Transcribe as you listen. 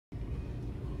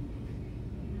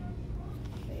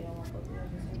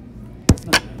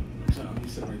You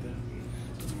sit right there.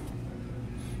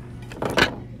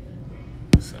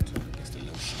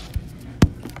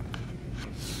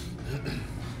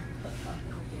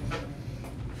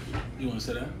 You want to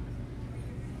sit down?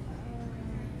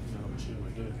 No, the chair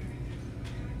right there.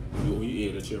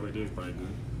 Yeah, the chair right there is probably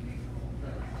good.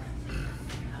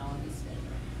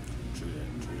 True that.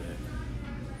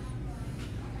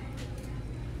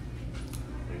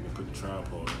 Maybe put the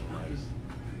tripod on, right?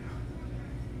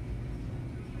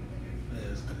 Yeah,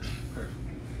 that's good. Perfect.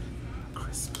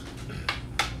 Crisp.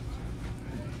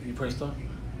 You press stop?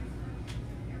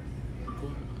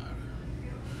 Cool. I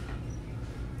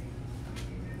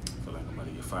feel like I'm about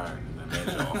to get fired in the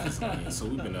manager office again. So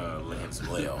we've been letting some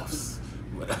layoffs.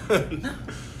 But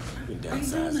been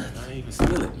downsizing. I didn't even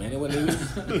steal it, man. It wasn't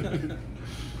even.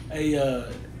 Hey,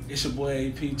 it's your boy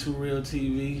AP, Too Real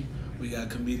TV. We got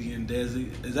comedian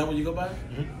Desi. Is that what you go by?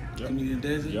 Mm-hmm. Yep. Comedian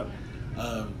Desi? Yep.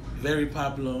 Very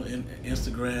popular on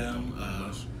Instagram.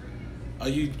 Are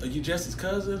you Jesse's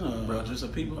cousin or brother. Just a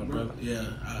people? My brother. Yeah.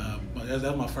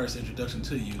 That's my first introduction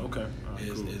to you. Okay.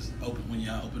 Cool. Is open when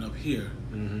y'all open up here.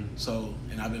 Mm-hmm. So,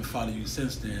 and I've been following you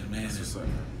since then, man.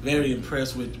 Very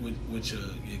impressed with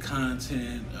your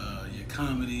content, your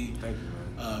comedy. Thank you,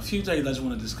 man. A few things I just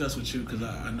want to discuss with you because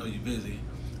I know you're busy.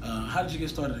 How did you get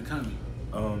started in comedy?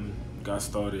 Got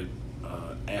started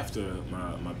after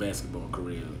my basketball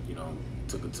career. You know,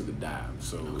 took a dive.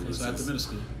 So okay, so after middle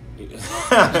school. Yeah,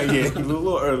 a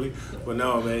little early, but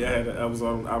no, man. I was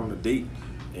out on a date,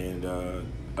 and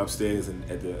upstairs and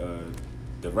at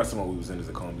the restaurant we was in is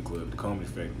a comedy club. The Comedy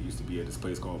Factory used to be at this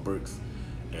place called Burke's,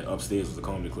 and upstairs was the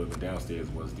comedy club, and downstairs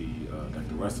was the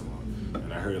restaurant.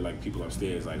 And I heard like people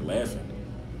upstairs like laughing,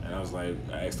 and I was like,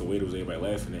 I asked the waiter, was everybody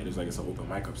laughing at? It was like it's an open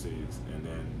mic upstairs, and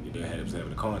then they was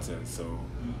having a contest. So,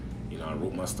 you know, I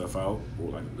wrote my stuff out,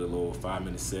 wrote like a little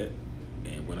 5-minute set,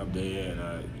 and went up there and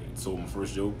I told my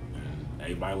first joke.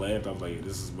 Everybody laughed. I was like,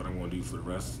 this is what I'm going to do for the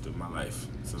rest of my life.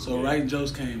 So yeah. Writing jokes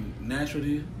came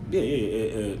naturally?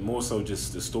 Yeah. More so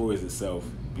just the stories itself,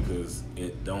 because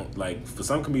it don't, like, for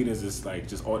some comedians, it's like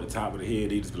just off the top of the head,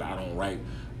 they just be like, I don't write,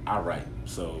 I write.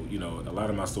 So, you know, a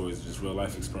lot of my stories are just real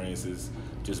life experiences,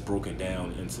 just broken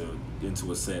down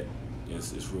into a set.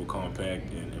 It's real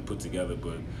compact and put together,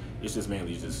 but it's just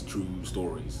mainly just true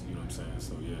stories, you know what I'm saying?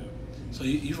 So, yeah. So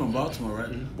you from Baltimore, right?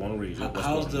 Mm-hmm. Born and raised.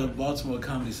 How's the Baltimore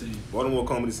comedy scene? Baltimore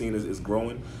comedy scene is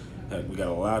growing. We got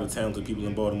a lot of talented people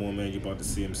in Baltimore, man. You're about to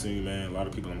see them soon, man. A lot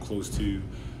of people I'm close to.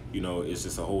 You know, it's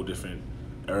just a whole different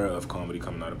era of comedy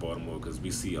coming out of Baltimore, because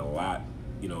we see a lot,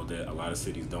 you know, that a lot of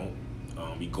cities don't.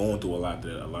 We going through a lot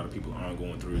that a lot of people aren't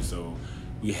going through. So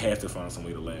we have to find some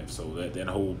way to laugh. So that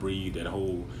whole breed, that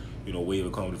whole, you know, wave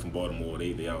of comedy from Baltimore,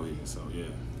 they out here. So yeah.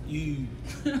 Yeah,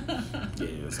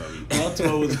 sorry.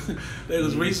 Baltimore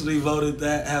was recently voted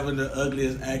that having the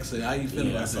ugliest accent. How you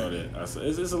feeling about that? I saw that.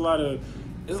 It's a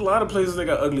lot of places that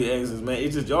got ugly accents, man.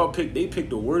 It's just they picked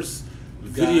the worst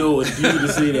video and dude to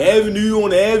say the avenue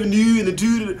on the avenue and the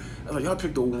dude. I was like, y'all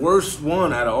picked the worst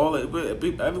one out of all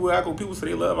that. Everywhere I go, people say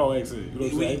they love our accent. You know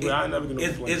what I'm saying? I ain't never gonna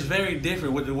complain. It's very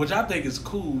different, which I think is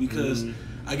cool because. Mm-hmm.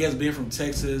 I guess being from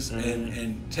Texas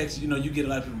and Texas, you know, you get a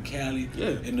lot of people from Cali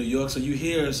and New York, so you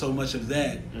hear so much of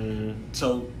that. Mm-hmm.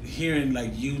 So hearing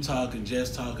like you talk and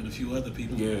Jess talk and a few other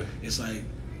people, it's like,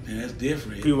 man, that's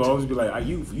different. People always be like,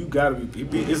 you gotta be.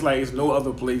 It's like it's no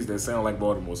other place that sound like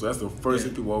Baltimore. So that's the first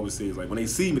thing people always say. Is like when they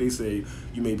see me, they say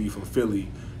you may be from Philly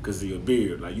because of your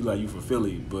beard, like you from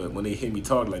Philly. But when they hear me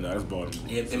talk, like, no, that's Baltimore.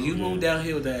 If you move down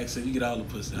here with that accent, you get all the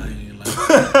pussy. I ain't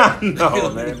like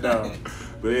no, man, no.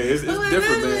 But yeah, it's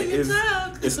different,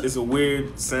 man. It's a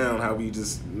weird sound how we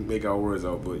just make our words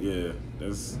out. But yeah,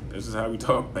 that's just how we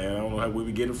talk, man. I don't know where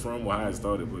we get it from or how it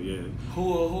started, but yeah.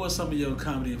 Who are some of your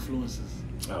comedy influences?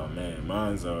 Oh man,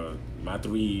 mine's my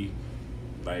three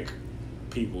like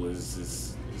people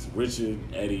is Richard,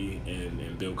 Eddie,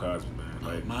 and Bill Cosby, man.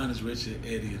 Like mine is Richard,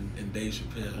 Eddie, and Dave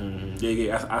Chappelle. Mm-hmm.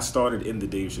 Yeah. I started in the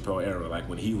Dave Chappelle era, like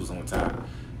when he was on top.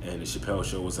 And the Chappelle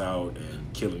show was out,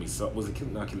 and Killing Me Softly. Was it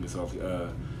not Killing Me Softly?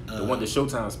 The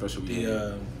Showtime special we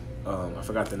had. I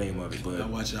forgot the name of it, but I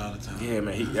watch it all the time. Yeah,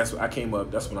 man. That's when I came up.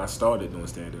 That's when I started doing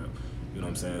stand up. You know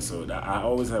what I'm saying? So I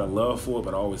always had a love for it,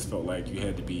 but I always felt like you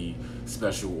had to be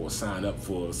special or sign up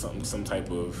for some type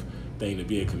of thing to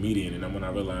be a comedian. And then when I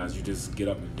realized you just get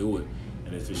up and do it.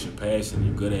 And if it's your passion,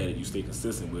 you're good at it, you stay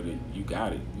consistent with it, you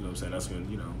got it. You know what I'm saying? That's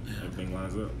when, you know, everything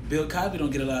lines up. Bill Cosby don't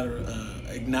get a lot of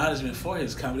acknowledgement for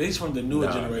his comedy. He's from the newer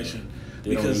generation.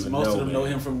 Because most of them know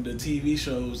him from the TV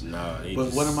shows.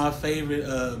 But one of my favorite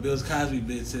Bill Cosby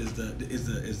bits is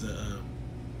the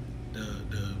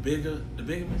bigger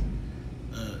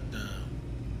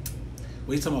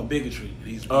Well, he's talking about bigotry.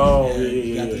 He got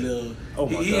the little. Oh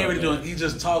my he God, ain't really man. doing. He's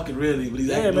just talking really, but he's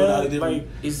Yeah, doing all the man. different. Like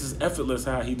it's just effortless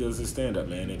how he does his stand up,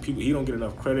 man. And people, he don't get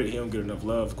enough credit. He don't get enough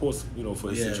love, of course, you know,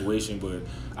 for his situation. But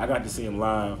I got to see him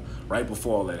live right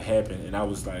before all that happened, and I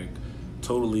was like,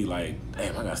 totally like,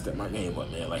 damn, I gotta step my game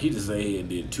up, man. Like he just sat here and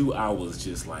did 2 hours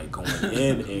just like going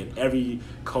in, and every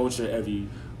culture, every,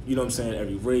 you know what I'm saying,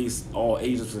 every race, all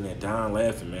ages was in there dying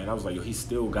laughing, man. I was like, yo, he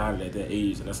still got it at that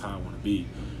age, and that's how I want to be.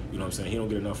 You know what I'm saying? He don't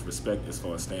get enough respect as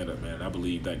far as stand-up, man. I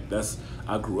believe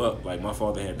I grew up, like, my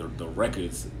father had the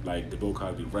records, like, the Bill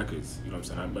Cosby records. You know what I'm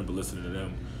saying? I remember listening to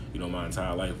them, you know, my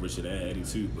entire life, Richard and Eddie,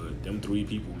 too. But them 3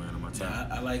 people, man, on my time.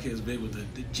 Yeah, I like his big with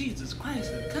the Jesus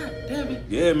Christ, God damn it.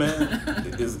 Yeah, man.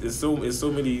 it's so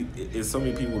many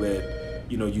people that,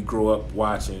 you know, you grow up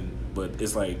watching, but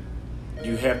it's like,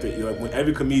 you have to, you know, when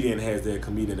every comedian has their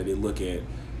comedian that they look at,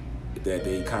 that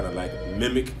they kind of like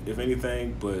mimic, if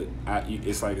anything, but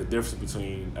it's like a difference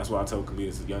between, that's why I tell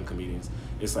comedians, young comedians,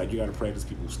 it's like you got to practice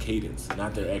people's cadence,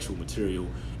 not their actual material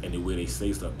and the way they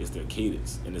say stuff. It's their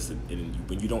cadence, and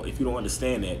if you don't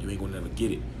understand that, you ain't gonna never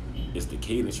get it. It's the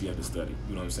cadence you have to study.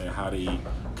 You know what I'm saying? How they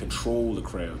control the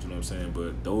crowd. You know what I'm saying?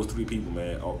 But those 3 people,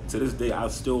 man, to this day, I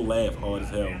still laugh hard as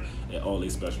hell at all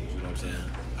these specials. You know what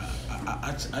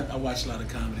I'm saying? I watch a lot of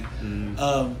comedy.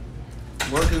 Mm-hmm.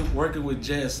 Working with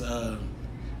Jess,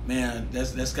 man,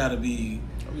 that's got to be.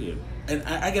 Oh yeah. And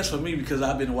I guess for me, because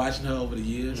I've been watching her over the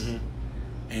years,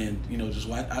 mm-hmm. and you know, just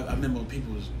watch. I remember when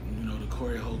people was, you know, the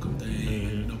Corey Holcomb thing, mm-hmm.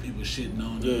 and you know, people shitting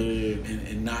on her,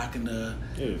 and knocking her,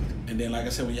 and then like I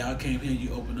said, when y'all came here,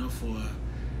 you opened up for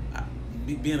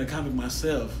being a comic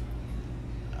myself.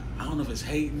 I don't know if it's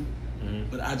hating, mm-hmm.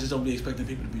 but I just don't be expecting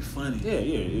people to be funny.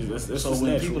 Yeah. That's so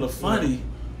when natural. people are funny,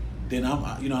 then I'm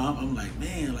like,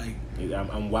 man, like.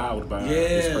 I'm wowed by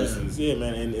this person's. Yeah,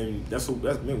 man, and that's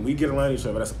man, we get around each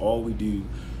other. That's all we do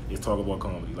is talk about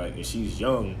comedy. Like, and she's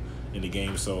young in the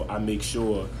game, so I make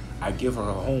sure I give her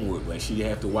homework. Like, she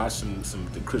have to watch some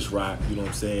the Chris Rock, you know what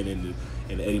I'm saying, and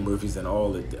the Eddie Murphys and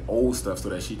all the old stuff, so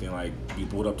that she can like be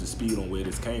brought up to speed on where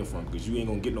this came from. Because you ain't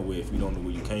gonna get nowhere if you don't know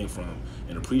where you came from,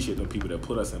 and appreciate the people that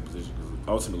put us in position. Because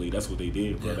ultimately, that's what they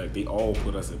did. But like, they all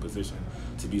put us in position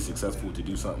to be successful, to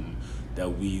do something that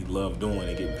we love doing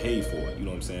and getting paid for it. You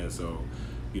know what I'm saying? So,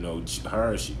 you know,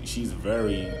 she's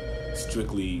very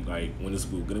strictly like when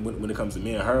it comes to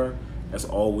me and her, that's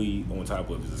all we on top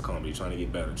of is this comedy, trying to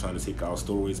get better, trying to take our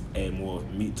stories, add more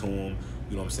meat to them.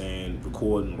 You know what I'm saying?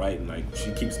 Recording, writing, like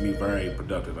she keeps me very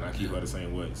productive, and I keep her the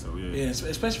same way. So yeah. Yeah,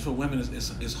 especially for women,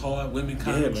 it's hard. Women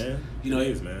comics. Yeah, man. You know, it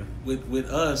is, man. With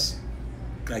us,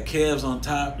 like Kev's on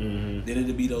top, mm-hmm. then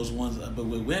it'll be those ones. But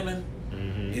with women,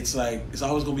 mm-hmm. it's like it's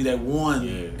always gonna be that one,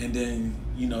 yeah. and then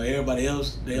you know everybody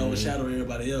else, they mm-hmm. overshadow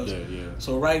everybody else. Yeah.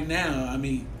 So right now, I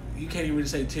mean, you can't even really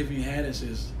say Tiffany Haddish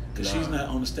is because she's not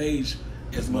on the stage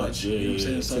as much. Yeah, you know what I'm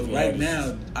saying? So Tiffany right Haddish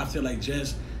now, I feel like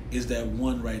Jess is that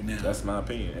one right now. That's my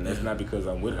opinion, and that's not because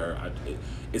I'm with her.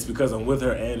 It's because I'm with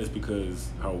her, and it's because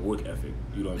her work ethic.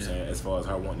 You know what I'm saying? As far as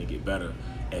her wanting to get better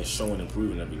and showing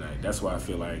improving every night. That's why I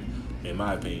feel like, in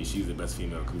my opinion, she's the best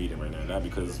female comedian right now. Not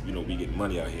because, you know, we get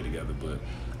money out here together, but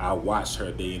I watch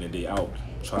her day in and day out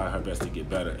try her best to get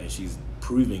better, and she's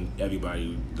proving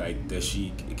everybody like that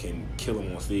she can kill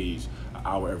them on stage an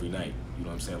hour every night. You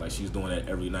know what I'm saying? Like, she's doing that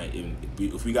every night. And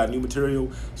if we got new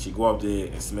material, she go up there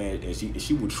and smash, and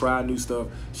she will try new stuff.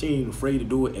 She ain't afraid to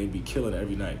do it and be killing it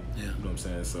every night. Yeah. You know what I'm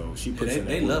saying? So she puts in that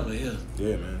they work. love her, yeah.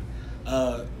 Yeah,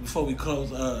 man. Before we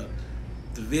close,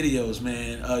 the videos,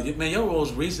 man. Man, your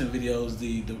most recent videos,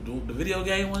 the video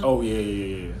game one. Oh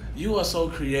yeah. You are so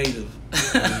creative.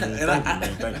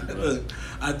 And Thank you, look,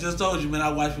 I just told you, man.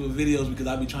 I watch your videos because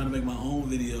I be trying to make my own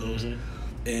videos.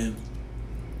 Mm-hmm. And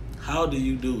how do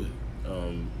you do it?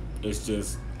 It's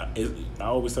just, I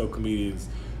always tell comedians,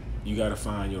 you got to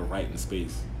find your writing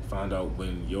space. Find out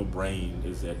when your brain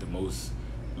is at the most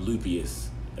loopiest.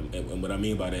 And what I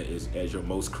mean by that is as your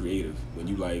most creative. When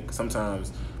you like,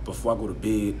 sometimes before I go to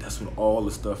bed, that's when all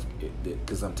the stuff,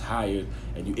 because I'm tired,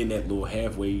 and you in that little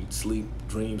halfway sleep,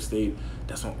 dream state,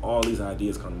 that's when all these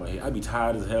ideas come to my head. I be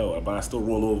tired as hell, but I still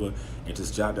roll over and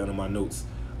just jot down in my notes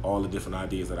all the different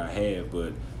ideas that I have.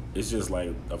 But it's just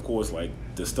like, of course, like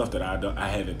the stuff that I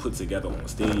haven't put together on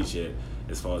stage yet,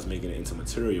 as far as making it into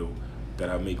material that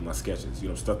I make my sketches. You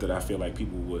know, stuff that I feel like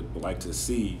people would like to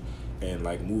see in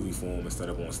like movie form instead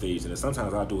of on stage. And then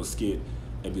sometimes I'll do a skit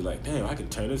and be like, damn, I can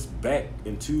turn this back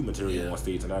into material on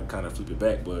stage, and I kind of flip it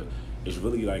back. But it's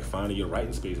really like finding your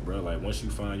writing space, bro. Like, once you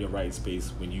find your writing space,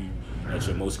 when you at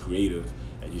your most creative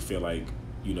and you feel like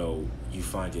you know, you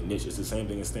find your niche. It's the same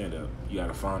thing in stand-up. You got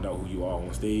to find out who you are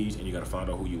on stage, and you got to find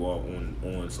out who you are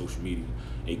on social media.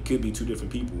 It could be two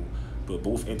different people, but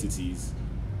both entities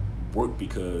work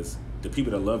because the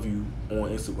people that love you on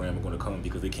Instagram are going to come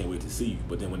because they can't wait to see you.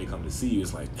 But then when they come to see you,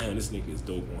 it's like, damn, this nigga is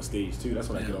dope on stage too. That's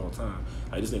what I get all the time.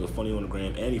 Like, this nigga funny on the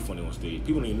gram and he funny on stage.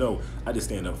 People don't even know I just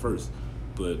stand up first.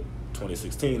 But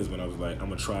 2016 is when I was like, I'm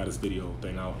going to try this video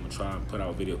thing out. I'm going to try and put out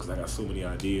a video because I got so many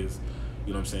ideas.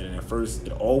 You know what I'm saying? And at first,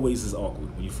 it always is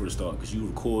awkward when you first start because you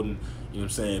recording, you know what I'm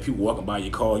saying? People walking by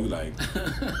your car, you like,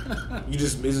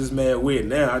 it's just mad weird.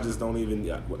 Now, I just don't even,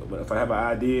 if I have an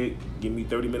idea, give me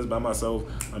 30 minutes by myself,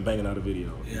 I'm banging out a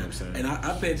video. You know what I'm saying? And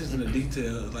I pay attention to the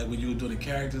details, like when you were doing the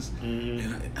characters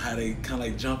and how they kind of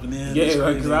like jumping in.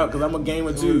 Yeah, because I'm a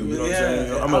gamer too. You know what I'm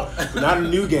saying? I'm not a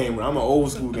new gamer. I'm an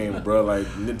old school gamer, bro. Like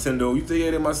Nintendo, you think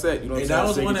it in my set. You know what I'm saying? That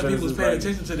was one that people was paying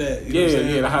attention to that. You know what I'm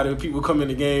saying? How the people come in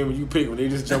the game and you pick when they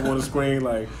just jump on the screen,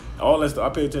 like all that stuff.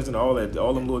 I pay attention to all that,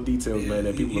 all them little details, man,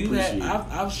 that people appreciate.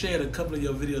 I've shared a couple of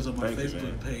your videos on my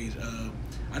Facebook page.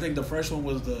 I think the first one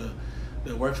was the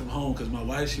work from home because my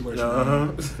wife, she works from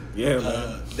home. Yeah,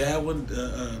 man. That one,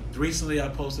 recently I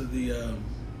posted the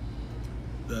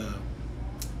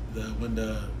when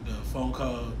the phone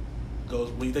call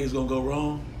goes when you think it's gonna go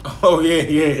wrong. Oh yeah.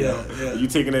 You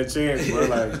taking that chance, bro?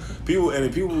 Like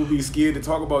people will be scared to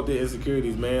talk about their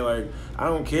insecurities, man. Like I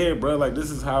don't care, bro. Like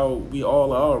this is how we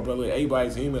all are, bro. Like,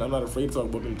 everybody's human. I'm not afraid to talk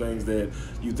about them things that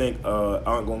you think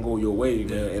aren't gonna go your way,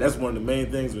 man. And that's one of the main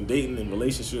things when dating and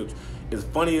relationships. It's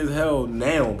funny as hell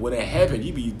now. When it happened,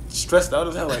 you be stressed out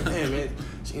as hell. Like, damn, man,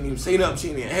 she ain't even say nothing. She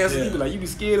ain't even answer. You be like, you be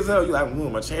scared as hell. You like,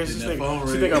 my chances. She think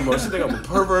I'm a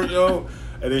pervert, yo.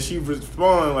 And then she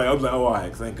respond like, I was like, oh, all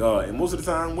right, thank God. And most of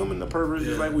the time, women are perverts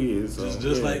just like we is. So,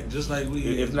 just like we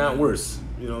is. If not worse.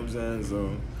 You know what I'm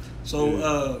saying?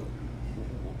 So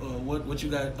what you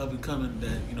got up and coming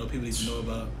that people need to know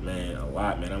about? Man, a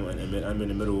lot, man. I'm in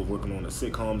the middle of working on a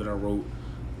sitcom that I wrote.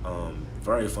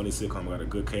 Very funny sitcom. I got a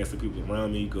good cast of people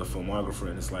around me, good filmographer,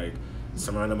 and it's like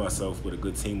surrounding myself with a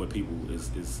good team of people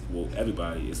is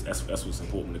everybody. That's what's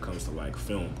important when it comes to like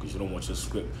film, because you don't want your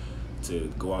script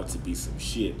to go out to be some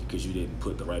shit because you didn't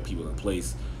put the right people in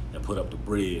place and put up the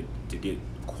bread to get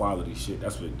quality shit.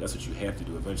 That's what you have to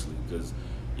do eventually, because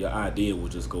your idea will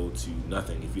just go to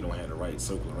nothing if you don't have the right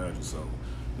circle around you. So,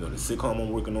 the sitcom I'm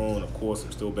working on, of course,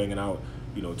 I'm still banging out,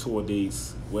 tour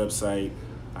dates, website.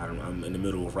 I'm in the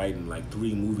middle of writing like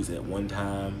 3 movies at one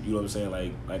time. You know what I'm saying?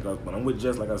 Like when I'm with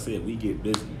Jess, like I said, we get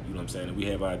busy. You know what I'm saying? And we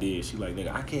have ideas. She like,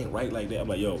 nigga, I can't write like that. I'm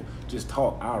like, yo, just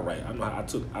talk. I'll write. I know how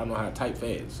to type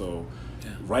fast. So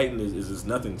writing is just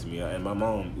nothing to me. And my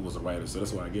mom was a writer, so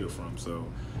that's where I get it from. So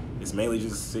it's mainly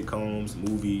just sitcoms,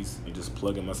 movies, and just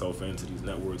plugging myself into these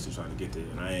networks and trying to get there.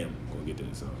 And I am gonna get there.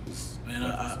 So man,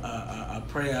 I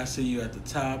pray I see you at the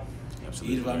top.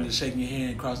 Absolutely. Even if I'm just shaking your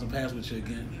hand, crossing paths with you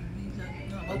again.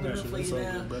 I'm open for you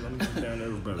now.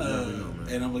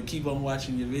 And I'm gonna keep on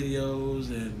watching your videos,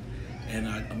 and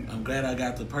I'm glad I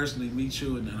got to personally meet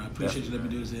you, and I appreciate you letting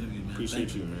me do this interview, man.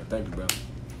 Appreciate you, man. Thank you, bro.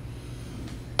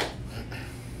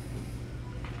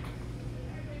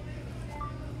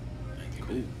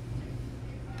 Cool.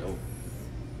 Dope.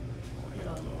 I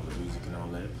got all the music and all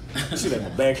that. She like my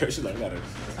back hurt. She like gotta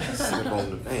sit up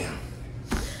on the damn.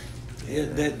 Yeah,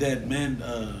 that man.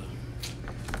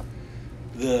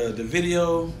 The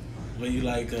video when you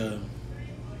like when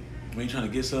you trying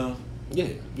to get some.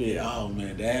 Yeah. Oh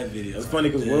man, that video. It's funny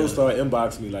because World Star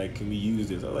inboxed me like, can we use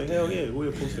this? I was like, hell yeah,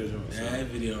 we'll post that. That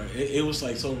video, it was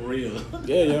like so real.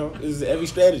 Yeah, yo, it's every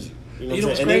strategy. You know what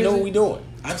I'm saying? And they know what we doing.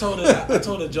 I told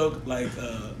a joke like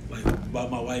about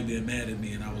my wife being mad at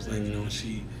me, and I was like,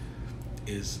 she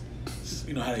is.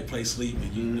 How they play sleep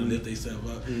and you lift themselves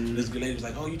up. This good lady was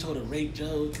like, oh, you told a rape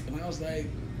joke, and I was like,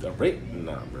 a rape?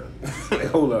 Nah, bro.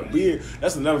 Hold up.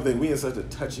 That's another thing. We in such a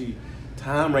touchy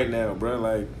time right now, bro.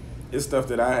 Like, it's stuff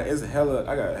that I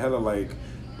got hella like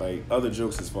other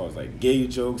jokes as far as like gay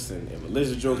jokes and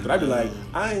religious jokes, but I be like,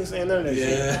 I ain't saying none of that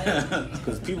shit.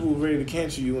 Because people ready to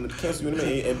cancel you in a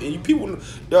minute. And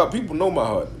people know my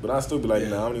heart, but I still be like,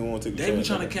 nah, I don't even want to take a chance. They be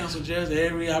trying to cancel Jazz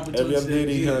every opportunity. Every day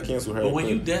they trying to cancel her. But when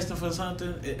you destined for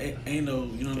something, it ain't no,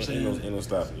 you know what I'm saying? Ain't no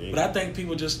stopping you. But I think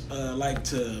people just like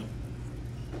to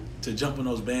jump on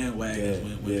those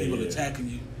bandwagons when people attacking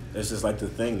you. It's just like the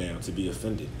thing now, to be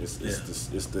offended. It's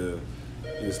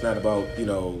not about,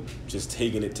 just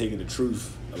taking the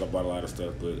truth about a lot of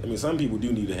stuff. But I mean, some people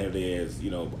do need to have their ass,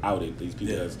 outed. These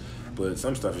people, but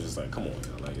some stuff is just like, come on,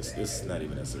 like it's not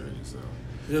even that serious. So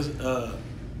just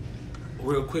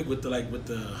real quick with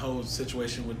the whole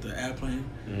situation with the airplane.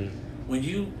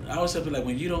 I always feel like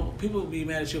when you don't, people be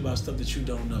mad at you about stuff that you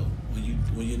don't know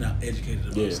when you're not educated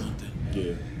about something.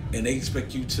 Yeah. And they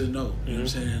expect you to know. You know what I'm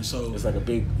saying? So it's like a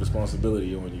big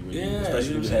responsibility on you.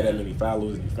 Especially when you have that many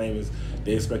followers and you're famous.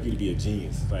 They expect you to be a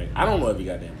genius. Like, I don't know every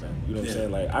goddamn thing. You know what I'm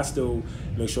saying? Like, I still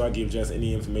make sure I give just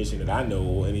any information that I know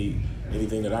or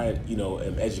anything that I,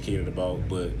 am educated about.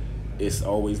 But it's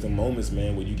always the moments,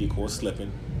 man, where you get caught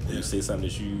slipping. When you say something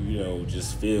that you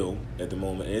just feel at the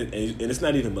moment. And it's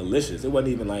not even malicious. It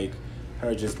wasn't even like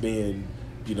her just being,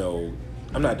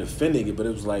 I'm not defending it, but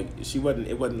it was like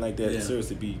it wasn't like that serious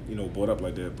to be, brought up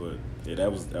like that. But yeah,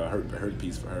 that was a hurt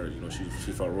piece for her.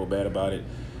 She felt real bad about it.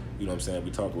 You know what I'm saying?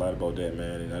 We talked a lot about that,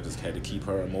 man, and I just had to keep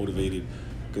her motivated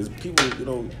because people,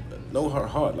 know her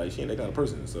heart. Like, she ain't that kind of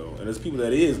person. So, and there's people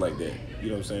that is like that. You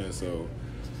know what I'm saying? So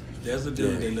there's a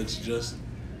dude that looks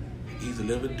he's a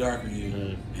little bit darker than you,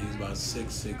 and he's about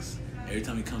 6'6". Every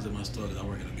time he comes to my store, because I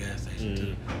work at a gas station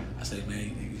too, I say,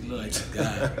 man, you look like that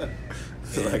guy.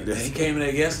 And he came in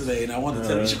there yesterday, and I wanted to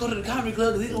tell him, you should go to the comedy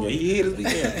club. He hit us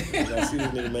again. I see this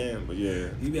nigga, man, but yeah.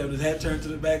 He be having his hat turned to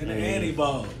the back of the and he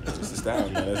ball. It's the style,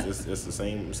 man. That's the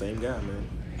same guy, man.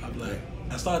 I'm like,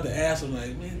 I started to ask him,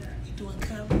 like, man, you doing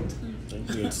comedy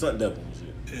too? You stunt double and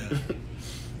shit. Yeah.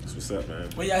 That's what's up, man.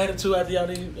 Where y'all headed to after y'all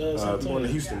leave? We're going to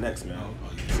Houston next, man.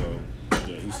 So,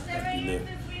 yeah, Houston, we live.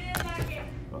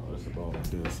 Oh, that's the ball right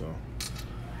there, so.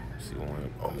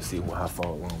 Let me see how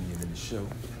far along we in the show.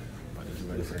 About to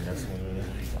get ready for the next one, man.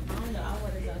 I don't know. I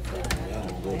want to go to y'all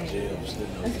don't go to jail. I'm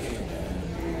sitting over here, man.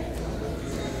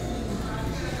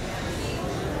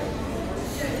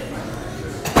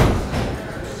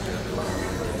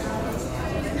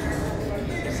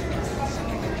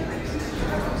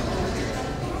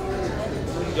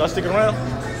 Y'all sticking around?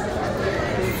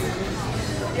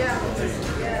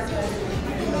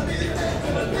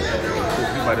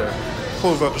 We about to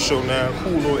close out the show now.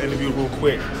 Cool little interview real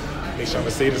quick. Make sure I'm going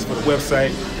to say this for the website.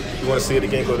 If you want to see it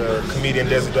again, go to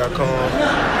comediandesi.com.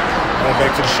 Going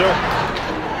back to the show.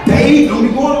 Dave, don't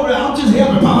be going over there. I'm just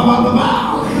helping.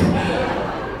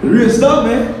 The real stuff,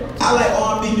 man. I like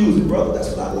R&B music, bro. That's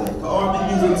what I like. R&B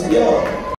music to y'all.